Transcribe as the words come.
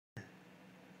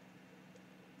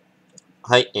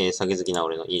はい、酒好きな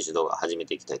俺の飲酒動画始め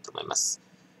ていきたいと思います。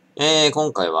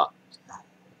今回は、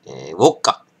ウォッ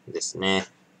カですね。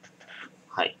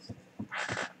はい。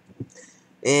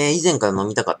以前から飲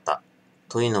みたかった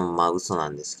というのもまあ嘘な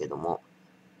んですけども、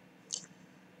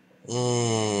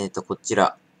こち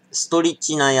ら、ストリ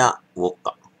チナヤウォッ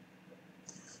カ。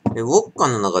ウォッカ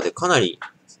の中でかなり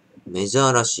メジ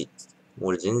ャーらしい。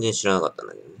俺全然知らなかったん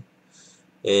だけど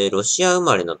ね。ロシア生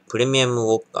まれのプレミアム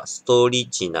ウォッカ、ストリ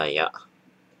チナヤ。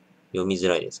読みづ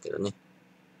らいですけどね。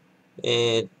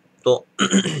厳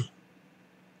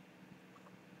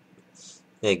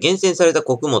選された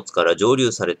穀物から蒸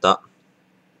留された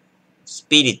ス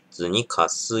ピリッツに加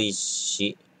水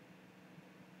し、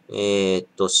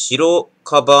白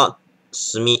樺炭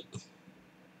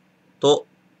と、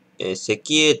石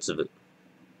英粒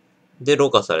で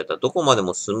ろ過されたどこまで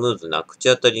もスムーズな口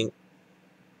当たり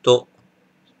と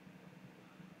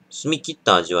澄み切っ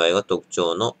た味わいが特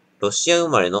徴のロシア生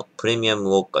まれのプレミア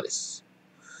ムウォッカです。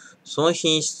その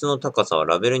品質の高さは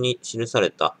ラベルに記さ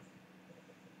れた、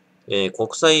国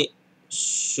際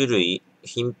種類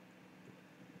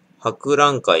博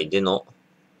覧会での、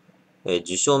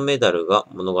受賞メダルが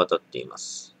物語っていま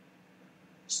す。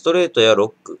ストレートやロ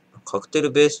ック、カクテル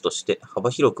ベースとして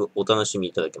幅広くお楽しみ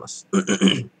いただけます。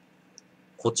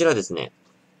こちらですね、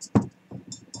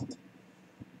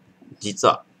実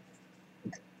は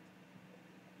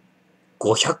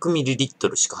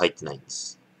 500ml しか入ってないんで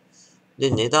す。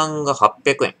で、値段が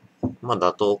800円。まあ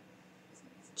妥当。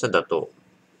じゃ妥当。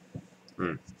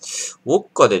ウォッ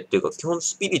カでっていうか、基本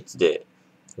スピリッツで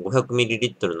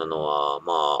 500ml なのは、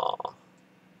ま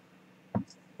あ、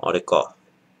あれか。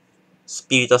ス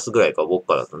ピリタスぐらいか、ウォッ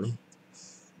カだとね。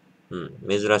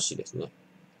珍しいですね。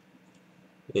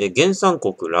原産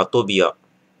国ラトビア。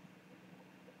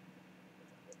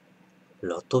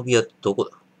ラトビアってどこ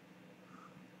だ？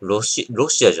ロシ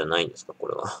アじゃないんですか、こ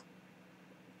れは。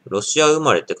ロシア生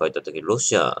まれって書いてあったけど、ロ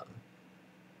シア、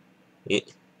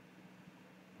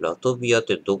ラトビアっ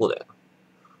てどこだよ。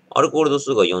アルコール度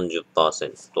数が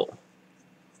 40%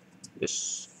 で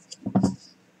す。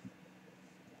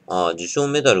受賞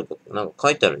メダルが、なんか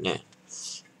書いてあるね。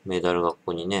メダルがこ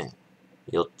こにね、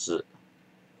4つ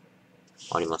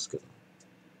ありますけど。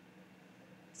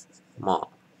ま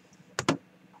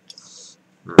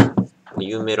あ、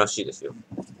有名らしいですよ。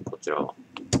こちらは。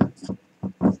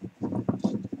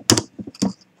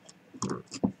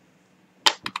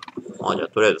じゃあ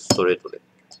とりあえずストレートで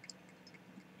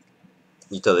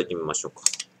いただいてみましょうか。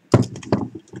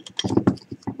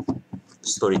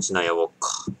ストリチナヤウォッ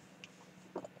カ。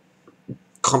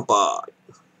乾杯。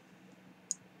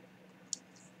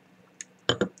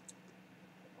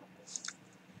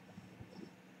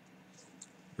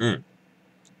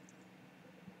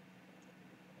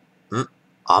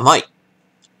甘い。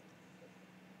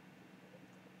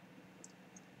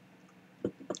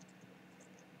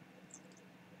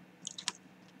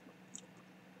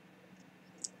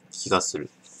気がする。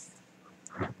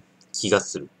気が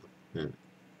する。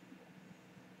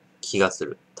気がす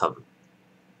る。多分。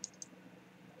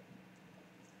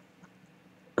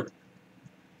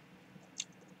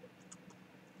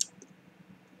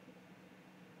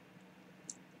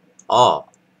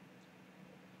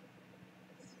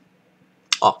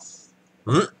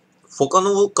他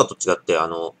のウォッカと違って、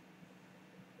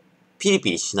ピリ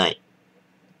ピリしない。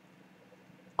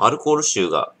アルコー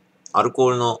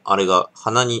ルのあれが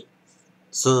鼻に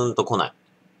ツーンと来ない。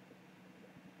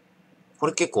こ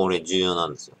れ結構俺重要な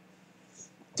んですよ。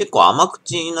結構甘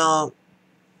口なウ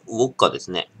ォッカで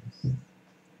すね。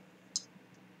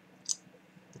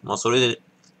まあそれで、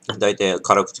だいたい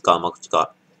辛口か甘口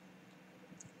か、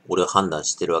俺は判断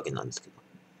してるわけなんですけ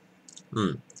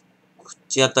ど。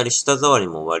口当たり舌触り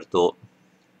も割と、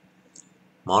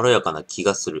まろやかな気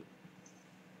がする。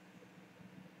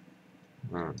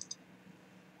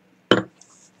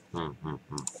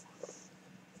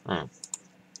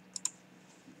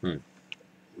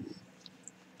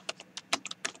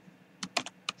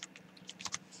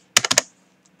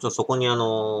そこに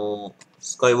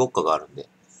スカイウォッカがあるんで、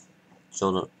ちょ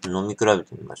うど飲み比べ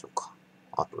てみましょうか。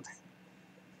後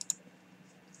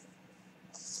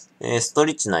で。スト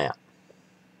リチナヤ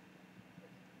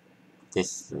で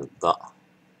すが、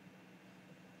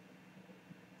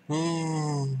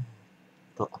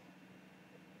と、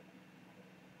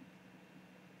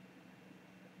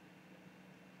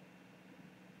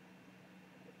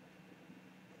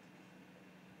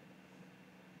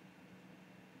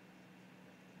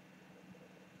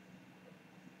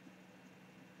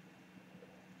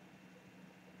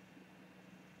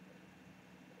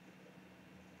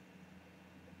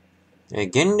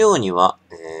原料には、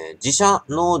自社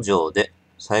農場で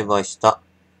栽培した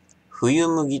冬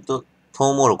麦と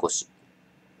トウモロコシ、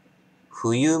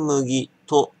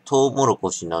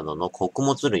などの穀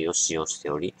物類を使用して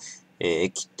おり、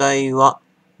液体は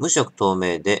無色透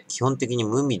明で基本的に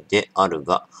無味である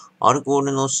が、アルコー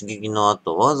ルの刺激の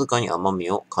後、わずかに甘み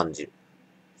を感じる。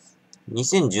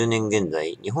2010年現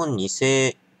在、日本に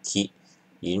正規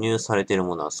輸入されている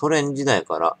ものはソ連時代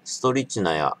からストリチ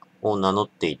ナヤを名乗っ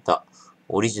ていた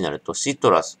オリジナルとシ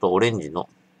トラスとオレンジの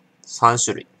3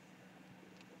種類。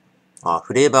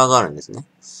フレーバーがあるんですね。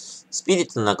スピリッ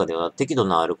ツの中では適度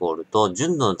なアルコールと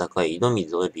純度の高い井戸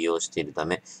水を利用しているた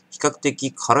め、比較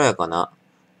的軽やかな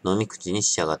飲み口に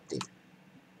仕上がっている。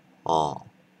そ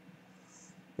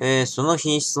の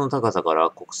品質の高さから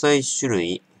国際種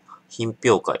類品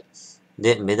評会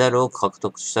でメダルを獲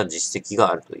得した実績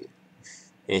があるという。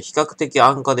比較的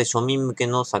安価で庶民向け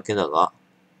の酒だが、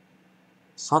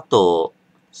佐藤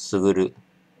卓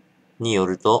によ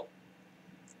ると、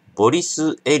ボリ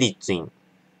ス・エリツィン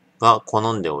が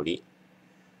好んでおり、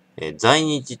在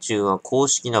日中は公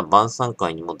式な晩餐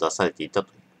会にも出されていたと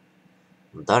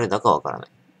いう。誰だかわからない。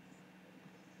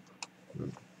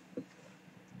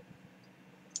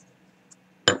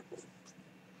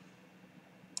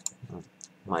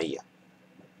まあいいや。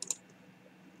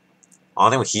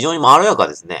でも非常にまろやか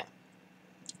ですね。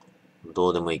ど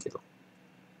うでもいいけど。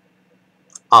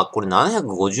これ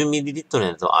 750ml の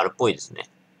やつはあるっぽいですね。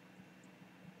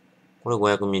これ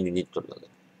 500ml だけ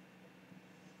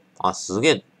ど。すげ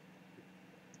え。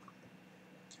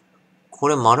こ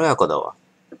れまろやかだわ。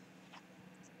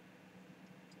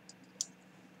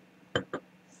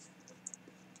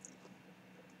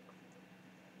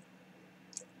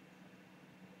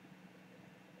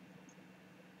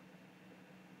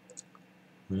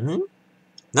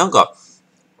なんか、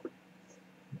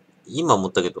今思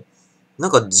ったけど、な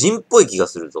んかジンっぽい気が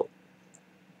するぞ。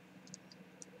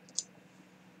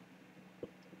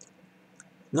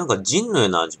なんかジンのよう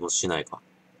な味もしないか。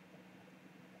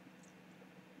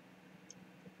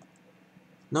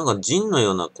なんかジンの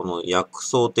ようなこの薬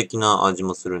草的な味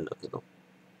もするんだけど。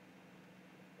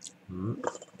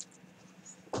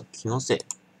気のせい。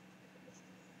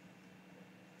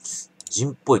ジ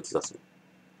ンっぽい気がする。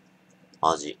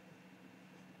味。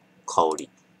香り。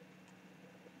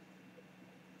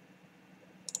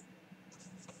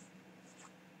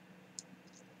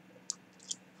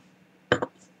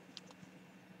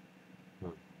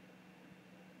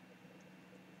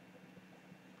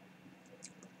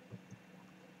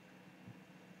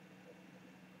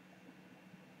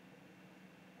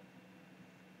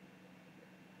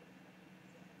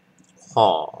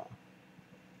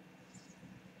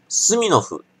スミノ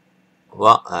フ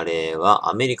は、あれは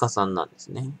アメリカ産なんです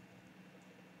ね。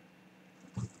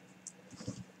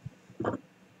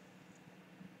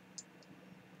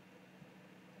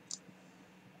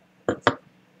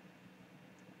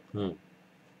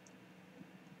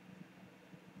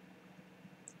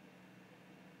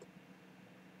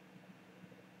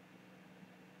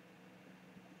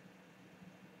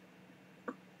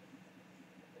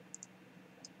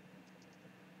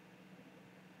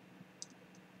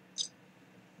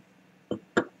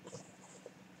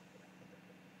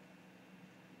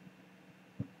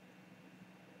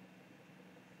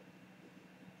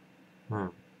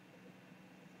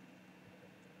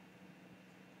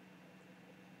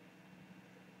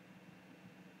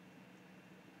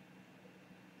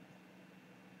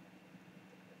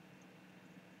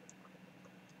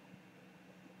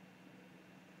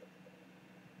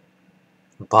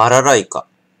バラライカ。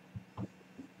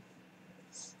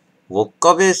ウォッ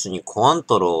カベースにコアン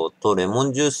トローとレモ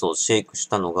ンジュースをシェイクし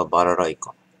たのがバラライ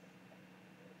カ。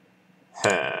へ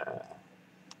え。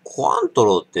コアント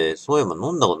ローってそういえば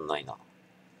飲んだことないな。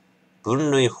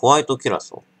分類ホワイトキュラ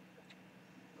ソー。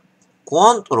コ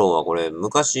アントローはこれ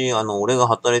昔俺が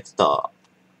働いてた、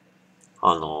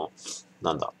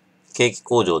ケーキ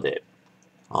工場で、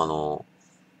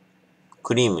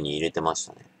クリームに入れてまし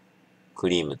たね。ク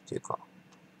リームっていうか、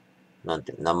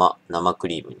生ク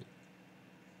リームに。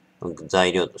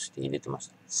材料として入れてまし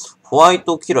た。ホワイ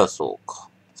トキュラソーか。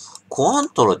コアン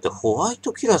トロってホワイ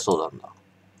トキュラソーなんだ。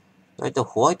だいたい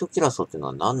ホワイトキュラソーっていうの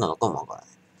は何なのかもわからない。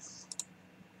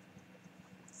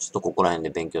ちょっとここら辺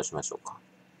で勉強しましょうか。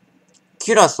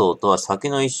キュラソーとは酒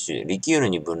の一種、リキュール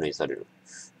に分類される。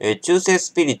中性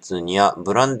スピリッツにや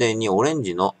ブランデーにオレン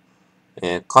ジの、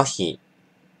果皮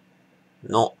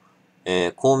の、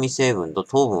香味成分と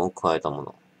糖分を加えたも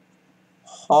の。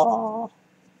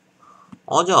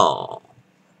じゃあ、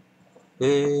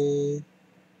オ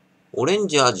レン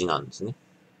ジ味なんですね。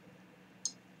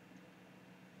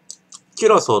キュ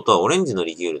ラソーとはオレンジの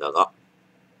リキュールだが、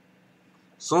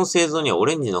その製造にはオ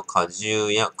レンジの果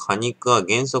汁や果肉は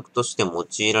原則として用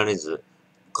いられず、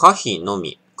果皮の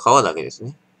み、皮だけです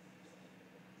ね。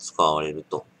使われる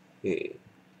と。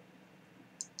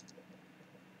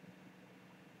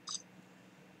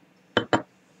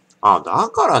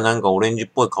だからなんかオレンジっ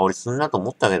ぽい香りするなと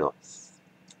思ったけど。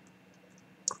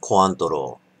コアント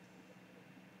ロ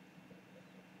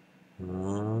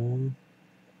ー。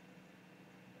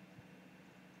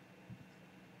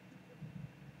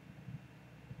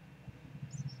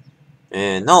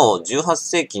なお、18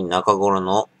世紀中頃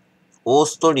のオー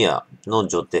ストリアの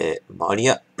女帝、マリ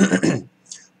ア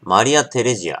テ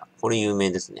レジア、これ有名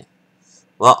ですね。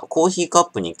は、コーヒーカ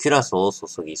ップにキュラソーを注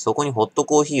ぎ、そこにホット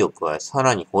コーヒーを加え、さ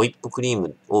らにホイップクリー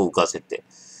ムを浮かせて、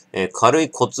軽い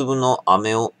小粒の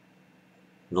飴を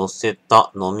乗せ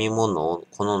た飲み物を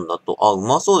好んだと、う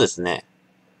まそうですね。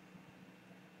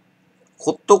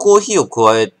ホットコーヒーを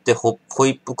加えてホ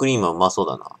イップクリームはうまそう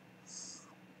だな。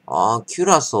キュ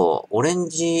ラソー、オレン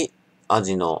ジ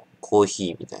味のコー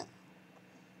ヒーみたいな。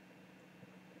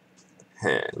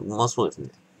うまそうですね。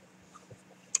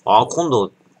今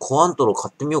度、コアントロ買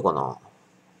ってみようかな。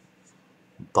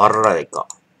バラエか。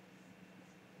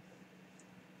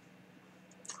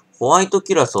ホワイト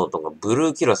キュラソーとかブ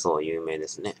ルーキュラソーは有名で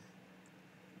すね。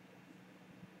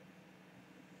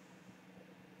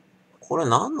これ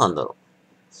何なんだろう。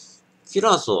キュ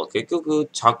ラソーは結局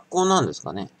着工なんです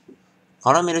かね。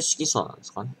カラメル色素なんで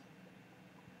すかね。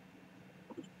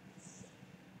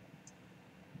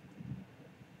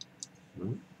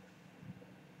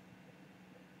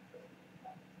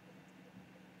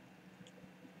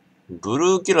ブ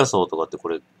ルーキュラソーとかってこ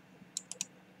れ、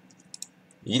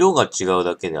色が違う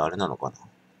だけであれなのかな。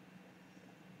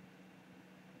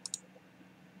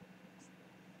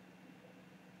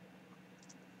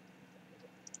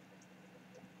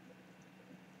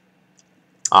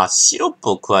シロップ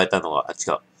を加えたのが、違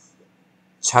う。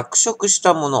着色し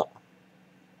たもの。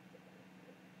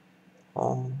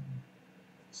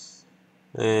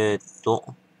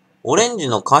オレンジ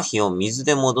の果皮を水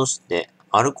で戻して、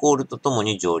アルコールととも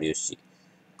に蒸留し、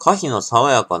果皮の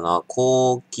爽やかな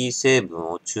香気成分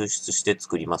を抽出して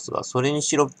作りますが、それに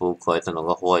シロップを加えたの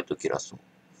がホワイトキュラソー。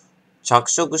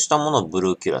着色したものをブ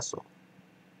ルーキュラソ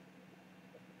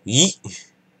ー。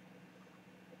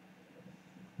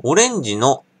オレンジ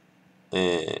の、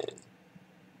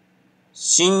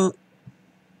新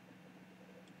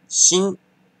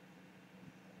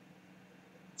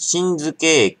漬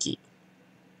け液。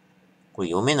これ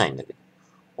読めないんだけど。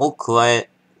を加え、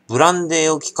ブランデ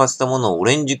ーを効かせたものをオ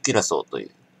レンジキュラソーとい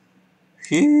う。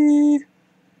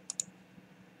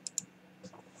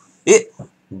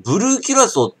ブルーキュラ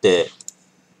ソーって、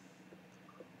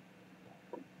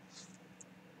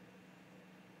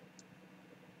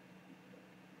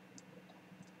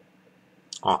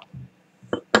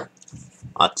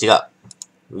違う。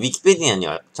ウィキペディアに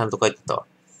はちゃんと書いてたわ。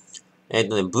ブル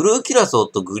ーキュラソー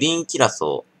とグリーンキュラ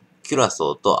ソ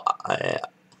ーと、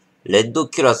レッド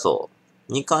キュラソ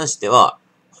ーに関しては、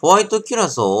ホワイトキュラ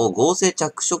ソーを合成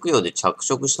着色用で着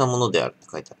色したものであるって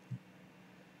書いてある。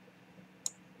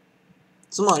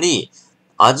つまり、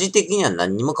味的には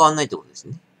何にも変わんないってことです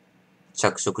ね。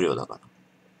着色料だから。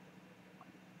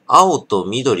青と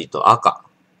緑と赤。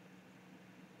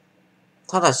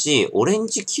ただし、オレン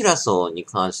ジキュラソーに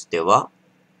関しては、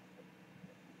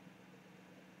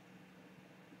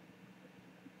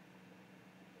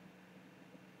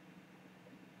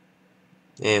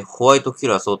ホワイトキュ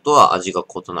ラソーとは味が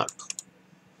異なる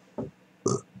と。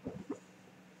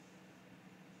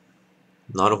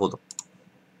なるほど。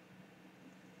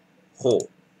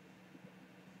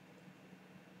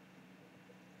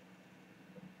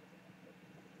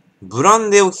ブラン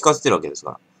デーを効かせてるわけです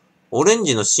から。オレン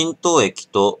ジの浸透液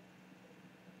と、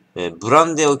ブラ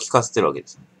ンデーを効かせてるわけで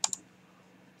す。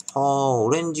オ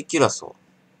レンジキュラソ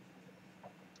ー。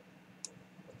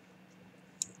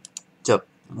じゃあ、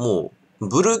もう、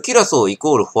ブルーキュラソーイ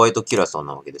コールホワイトキュラソー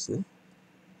なわけですね。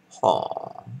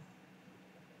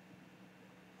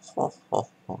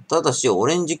ただし、オ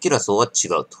レンジキュラソーは違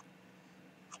うと。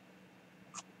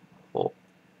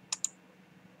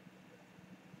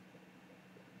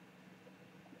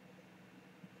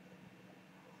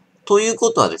というこ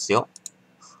とはですよ。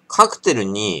カクテル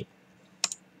に、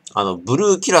ブ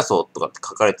ルーキュラソーとかって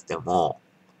書かれてても、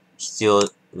必要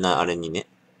なあれにね。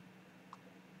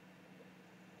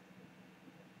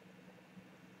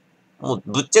もう、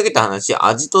ぶっちゃけた話、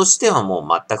味としてはもう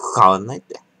全く変わんないっ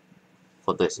て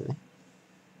ことですね。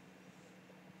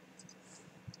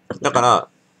だか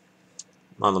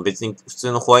ら、別に普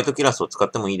通のホワイトキュラソーを使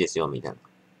ってもいいですよ、みたいな。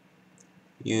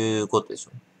いうことでし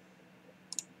ょ。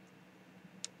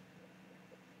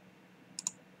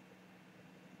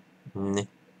ね。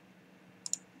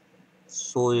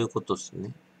そういうことです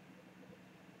ね。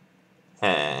へ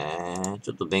え、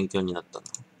ちょっと勉強になったな。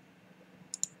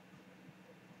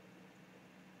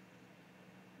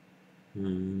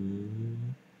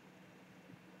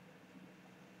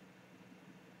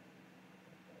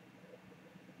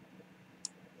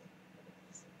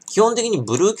基本的に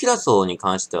ブルーキュラソーに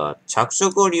関しては着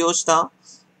色を利用した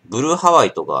ブルーハワ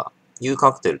イとかいう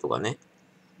カクテルとかね。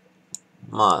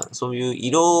まあ、そういう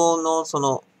色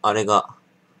のあれが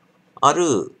あ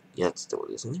るやつってこ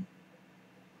とですね。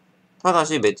ただ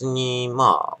し別に、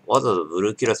まあ、わざわざブ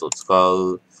ルーキュラスを使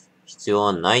う必要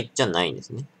はないっちゃないんです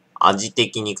ね。味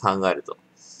的に考えると。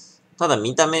ただ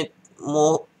見た目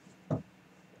も、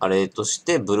あれとし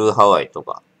てブルーハワイと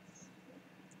か。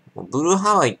ブルー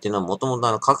ハワイっていうのはもとも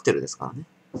とカクテルですからね。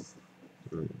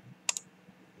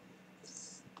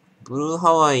ブルー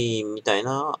ハワイみたい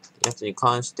なやつに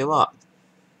関しては、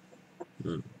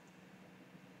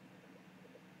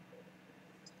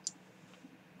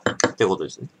ってことで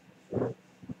すね。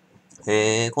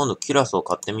へえ、今度キュラソを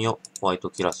買ってみよう。ホワイ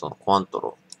トキュラソのコアント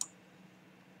ロ。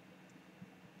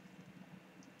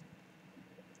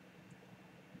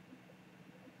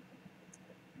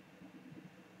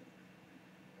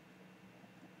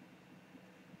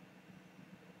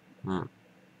うん。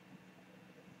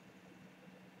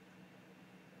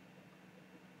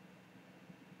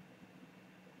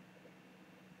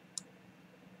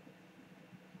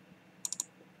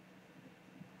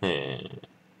へえ。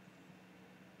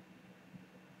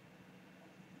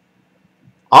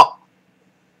あ、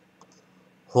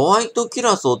ホワイトキュ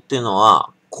ラソーっていうの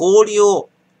は、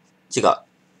違う。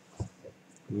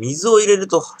水を入れる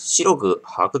と白く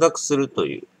白濁すると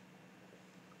いう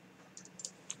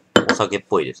お酒っ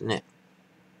ぽいですね。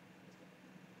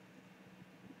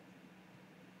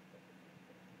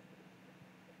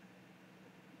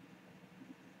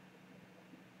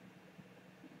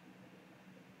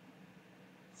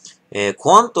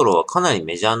コアントロはかなり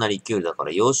メジャーなリキュールだか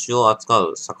ら、洋酒を扱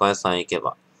う酒屋さんへ行け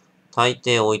ば、大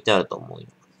抵置いてあると思うよ。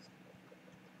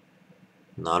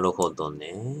なるほど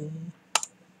ね。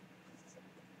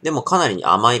でもかなり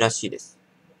甘いらしいです。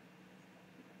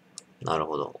なる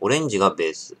ほど。オレンジがベ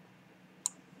ース。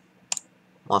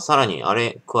まあ、さらにあ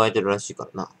れ加えてるらしいか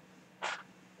ら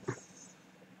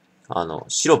な。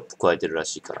シロップ加えてるら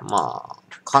しいから、まあ、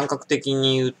感覚的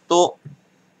に言うと、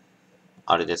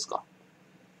あれですか。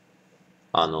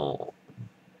な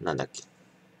んだっけ。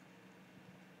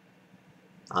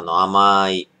甘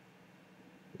い、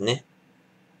ね。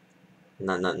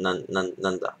なん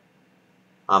だ。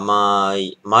甘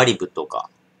い、マリブとか、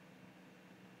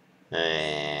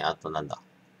あとなんだ。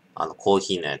コー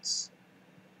ヒーのやつ。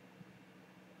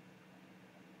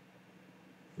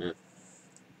うん。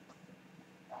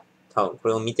多分、こ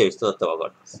れを見てる人だったらわか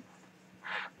ります。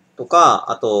と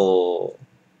か、あと、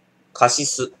カシ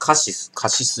ス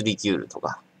リキュールと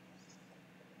か。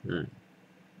うん。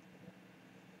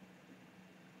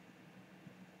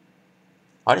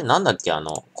あれなんだっけ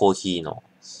コーヒーの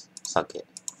酒。ち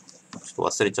ょっと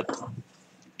忘れちゃった。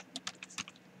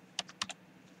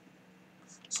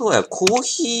そうや、コー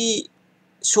ヒー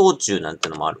焼酎なんて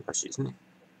のもあるらしいですね。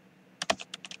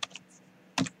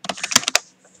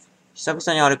久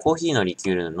々にあれコーヒーのリキ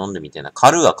ュール飲んでみてえな。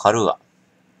カルーア。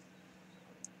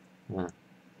うん。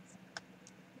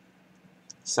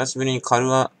久しぶりにカル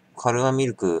ーアミ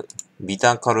ルク、ビ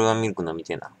ターカルーアミルク飲み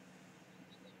てえな。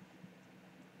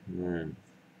うん。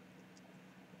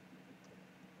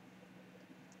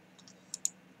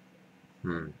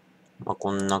うん。まあ、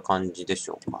こんな感じでし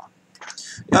ょうか。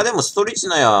いや、でもストリチ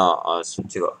ナヤ、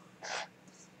違う。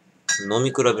飲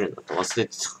み比べるんだと忘れ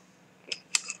てた。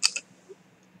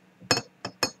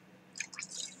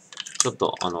ちょっ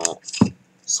と、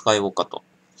スカイウォッカと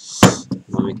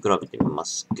飲み比べてみま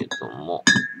すけども。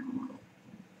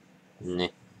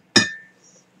ね。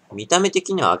見た目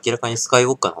的には明らかにスカイ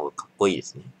ウォッカの方がかっこいいで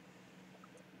すね。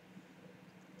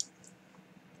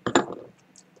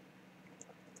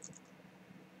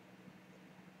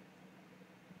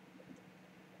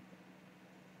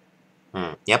う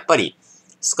ん。やっぱり、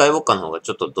スカイウォッカの方が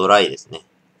ちょっとドライですね。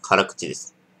辛口で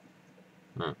す。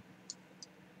うん。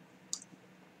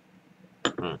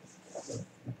うん。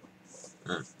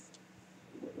うん。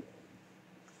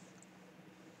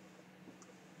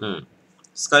うん。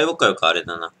スカイウォッカよりかあれ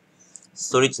だな。ス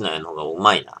トリッチナヤの方がう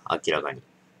まいな。明らかに。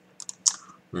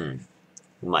うん。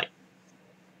うまい。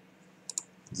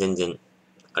全然、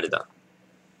あれだ。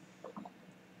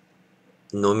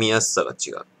飲みやすさが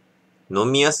違う。飲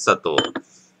みやすさと、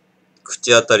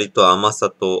口当たりと甘さ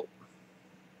と、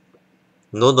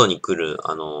喉に来る、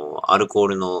アルコー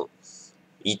ルの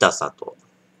痛さと、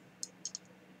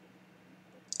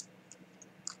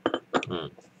う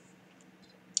ん。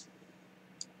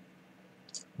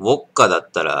ウォッカだっ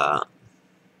たら、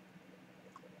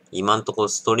今んところ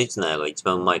ストリチナヤが一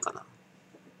番うまいかな。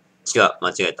違う、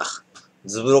間違えた。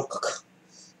ズブロッカか。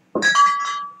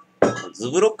ズ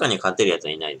ブロッカに勝てるやつ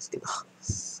はいないですけど。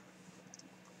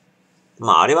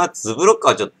まあ、あれはズブロッカ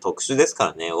はちょっと特殊ですか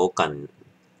らね、ウォッカの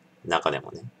中で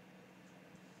もね。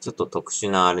ちょっと特殊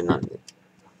なあれなんで。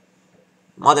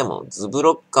まあでも、ズブ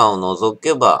ロッカを除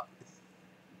けば、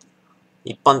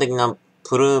一般的な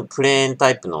プレーンタ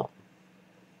イプの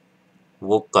ウ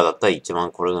ォッカだったら一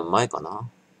番これがうまいかな。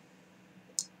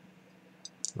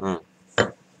うん。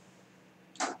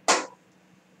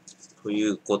とい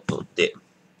うことで、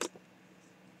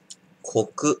コ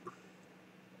ク。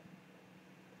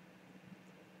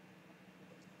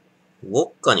ウォッ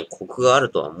カにコクがあ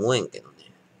るとは思えんけど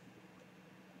ね。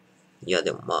いや、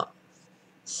でもまあ。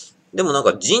でもなん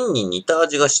かジンに似た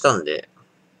味がしたんで、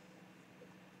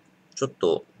ちょっ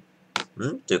と、っ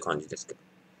ていう感じですけど。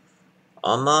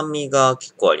甘みが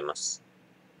結構あります。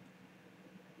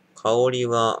香り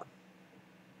は、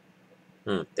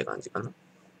って感じかな。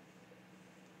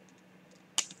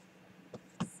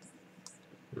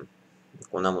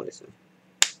こんなもんですね。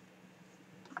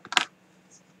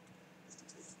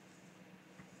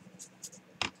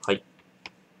はい。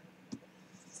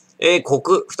コ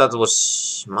ク、二つ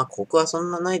星。まあ、コクはそ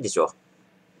んなないでしょ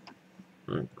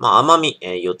う。まあ、甘み、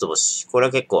四つ星。これ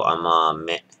は結構甘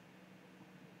め。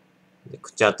で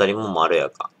口当たりもまろや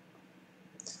か。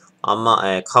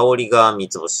香りが三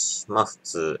つ星。まあ、普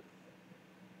通。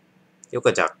よく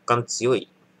は若干強い。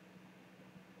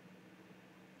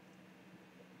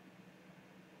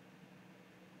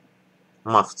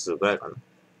まあ、普通ぐらいかな。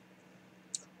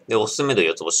で、おすすめ度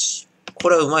四つ星。こ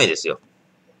れはうまいですよ。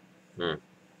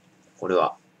これ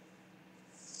は。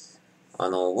ウ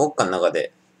ォッカの中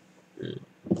で、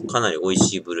かなり美味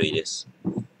しい部類です。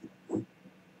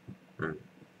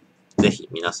ぜひ、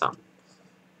皆さ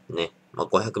ん、ね。まあ、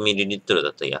500ml だ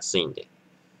ったら安いんで、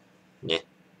ね。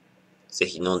ぜ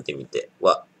ひ飲んでみて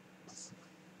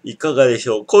いかがでし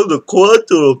ょう。今度コアン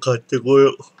トロ買ってこ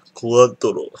よう。コアン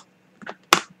トロ。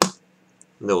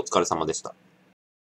で、お疲れ様でした。